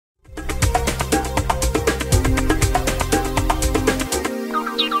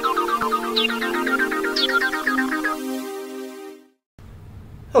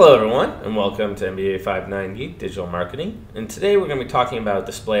Hello everyone, and welcome to MBA 590 Digital Marketing. And today we're going to be talking about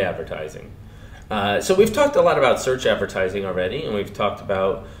display advertising. So we've talked a lot about search advertising already, and we've talked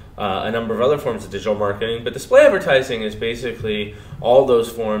about a number of other forms of digital marketing, but display advertising is basically all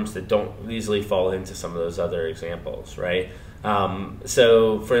those forms that don't easily fall into some of those other examples, right?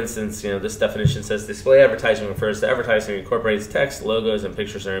 So for instance, this definition says display advertising refers to advertising that incorporates text, logos, and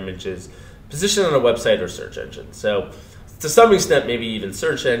pictures or images positioned on a website or search engine. So to some extent, maybe even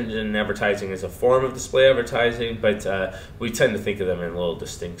search engine advertising is a form of display advertising, but we tend to think of them in little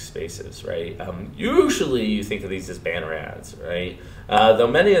distinct spaces, right? Usually you think of these as banner ads, right? Though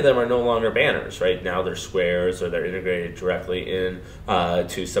many of them are no longer banners, right? Now they're squares or they're integrated directly in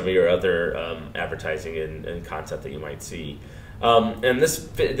to some of your other advertising and content that you might see. And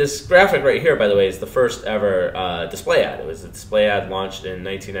this graphic right here, by the way, is the first ever display ad. It was a display ad launched in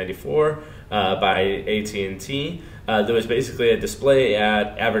 1994 by AT&T. There was basically a display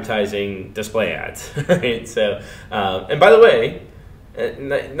ad advertising display ads, right? So, and by the way,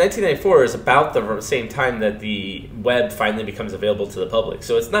 1994 is about the same time that the web finally becomes available to the public.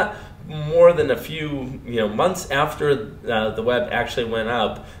 So it's not more than a few months after the web actually went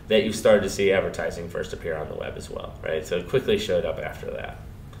up that you started to see advertising first appear on the web as well, right? So it quickly showed up after that.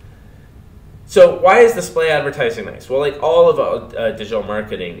 So why is display advertising nice? Well, like all of digital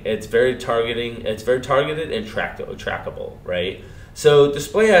marketing, it's very targeted and trackable, right? So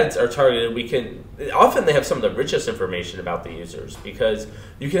display ads are targeted. Often they have some of the richest information about the users because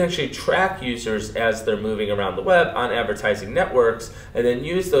you can actually track users as they're moving around the web on advertising networks and then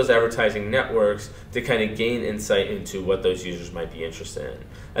use those advertising networks to kind of gain insight into what those users might be interested in.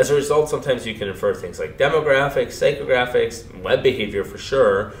 As a result, sometimes you can infer things like demographics, psychographics, web behavior for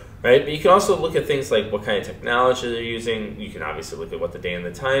sure, right? But you can also look at things like what kind of technology they're using. You can obviously look at what the day and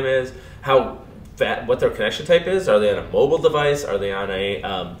the time is, what their connection type is. Are they on a mobile device? Are they on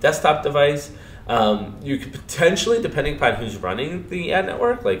a desktop device? You could potentially, depending upon who's running the ad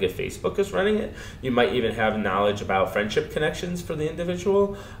network, like if Facebook is running it, you might even have knowledge about friendship connections for the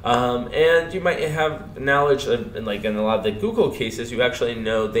individual. And you might have knowledge, like in a lot of the Google cases,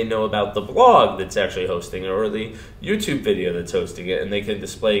 they know about the blog that's actually hosting it or the YouTube video that's hosting it, and they can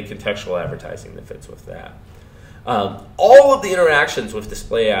display contextual advertising that fits with that. All of the interactions with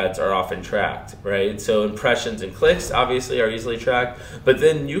display ads are often tracked, right? So impressions and clicks obviously are easily tracked, but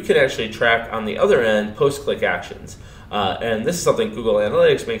then you can actually track on the other end post-click actions. And this is something Google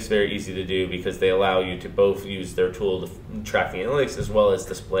Analytics makes very easy to do because they allow you to both use their tool to track the analytics as well as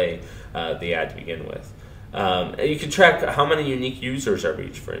display the ad to begin with. You can track how many unique users are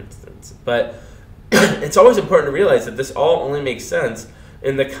reached, for instance. But it's always important to realize that this all only makes sense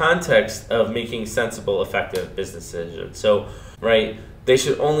in the context of making sensible, effective business decisions. So, right, they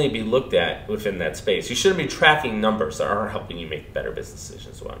should only be looked at within that space. You shouldn't be tracking numbers that aren't helping you make better business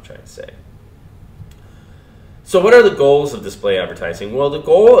decisions, is what I'm trying to say. So what are the goals of display advertising? Well, the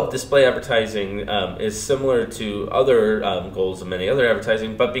goal of display advertising is similar to other goals of many other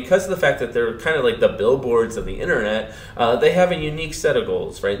advertising, but because of the fact that they're kind of like the billboards of the internet, they have a unique set of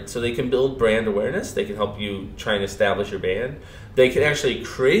goals, right? So they can build brand awareness. They can help you try and establish your brand. They can actually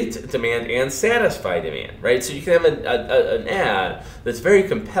create demand and satisfy demand, right? So you can have an ad that's very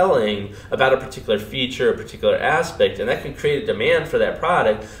compelling about a particular feature, a particular aspect, and that can create a demand for that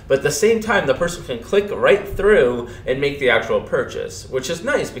product, but at the same time, the person can click right through and make the actual purchase, which is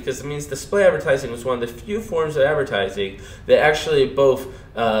nice because it means display advertising was one of the few forms of advertising that actually both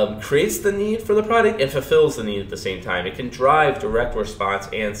creates the need for the product and fulfills the need at the same time. It can drive direct response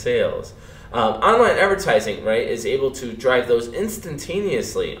and sales. Online advertising, right, is able to drive those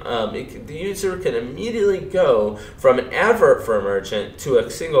instantaneously. The user can immediately go from an advert for a merchant to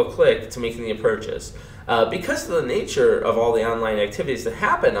a single click to making the purchase. Because of the nature of all the online activities that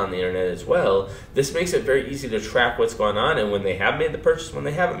happen on the internet as well, this makes it very easy to track what's going on and when they have made the purchase, when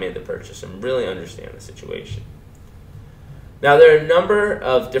they haven't made the purchase, and really understand the situation. Now, there are a number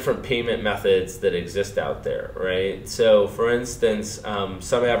of different payment methods that exist out there, right? So, for instance,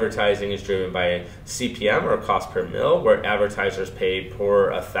 some advertising is driven by CPM, or cost per mil, where advertisers pay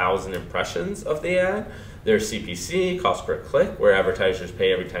per 1,000 impressions of the ad. There's CPC, cost per click, where advertisers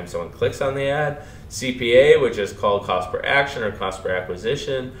pay every time someone clicks on the ad. CPA, which is called cost per action or cost per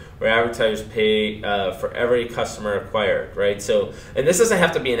acquisition, where advertisers pay for every customer acquired, right? So, and this doesn't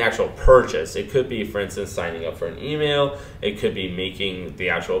have to be an actual purchase. It could be, for instance, signing up for an email. It could be making the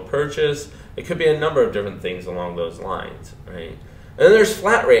actual purchase. It could be a number of different things along those lines, right? And then there's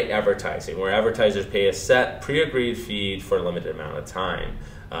flat rate advertising, where advertisers pay a set pre-agreed fee for a limited amount of time.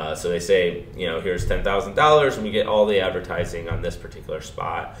 So they say, here's $10,000 and we get all the advertising on this particular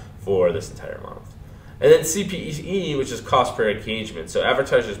spot for this entire month. And then CPE, which is cost per engagement. So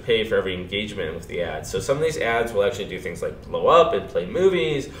advertisers pay for every engagement with the ads. So some of these ads will actually do things like blow up and play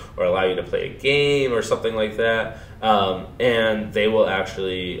movies or allow you to play a game or something like that. And they will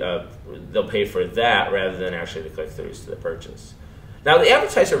actually, they'll pay for that rather than actually the click-throughs to the purchase. Now, the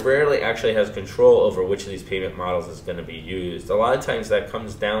advertiser rarely actually has control over which of these payment models is going to be used. A lot of times that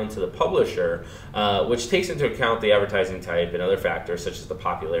comes down to the publisher, which takes into account the advertising type and other factors such as the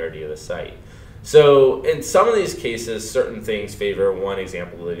popularity of the site. So in some of these cases, certain things favor one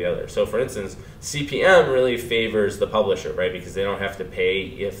example or the other. So for instance, CPM really favors the publisher, right? Because they don't have to pay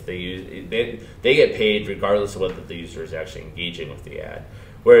if they use, they get paid regardless of whether the user is actually engaging with the ad.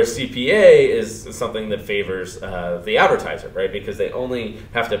 Whereas CPA is something that favors the advertiser, right? Because they only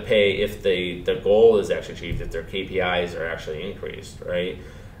have to pay if the goal is actually achieved, if their KPIs are actually increased, right?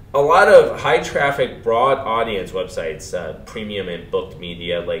 A lot of high traffic, broad audience websites, premium and booked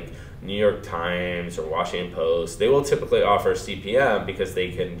media like New York Times or Washington Post, they will typically offer CPM because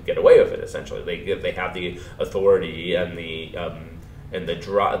they can get away with it. Essentially, they have the authority and the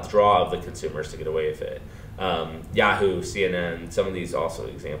draw of the consumers to get away with it. Yahoo, CNN, some of these also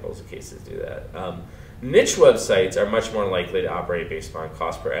examples of cases do that. Niche websites are much more likely to operate based on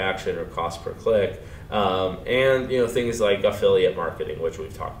cost per action or cost per click, and things like affiliate marketing, which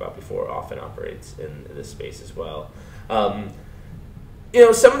we've talked about before, often operates in this space as well.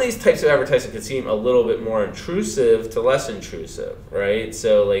 Some of these types of advertising can seem a little bit more intrusive to less intrusive, right?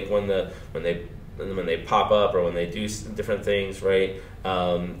 So like when they pop up or when they do different things, right?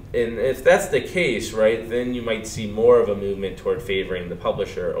 And if that's the case, right, then you might see more of a movement toward favoring the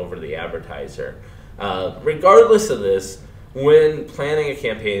publisher over the advertiser. Regardless of this, when planning a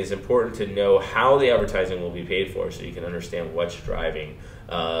campaign, it's important to know how the advertising will be paid for so you can understand what's driving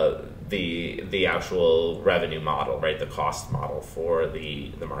the actual revenue model, right, the cost model for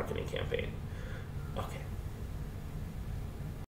the marketing campaign.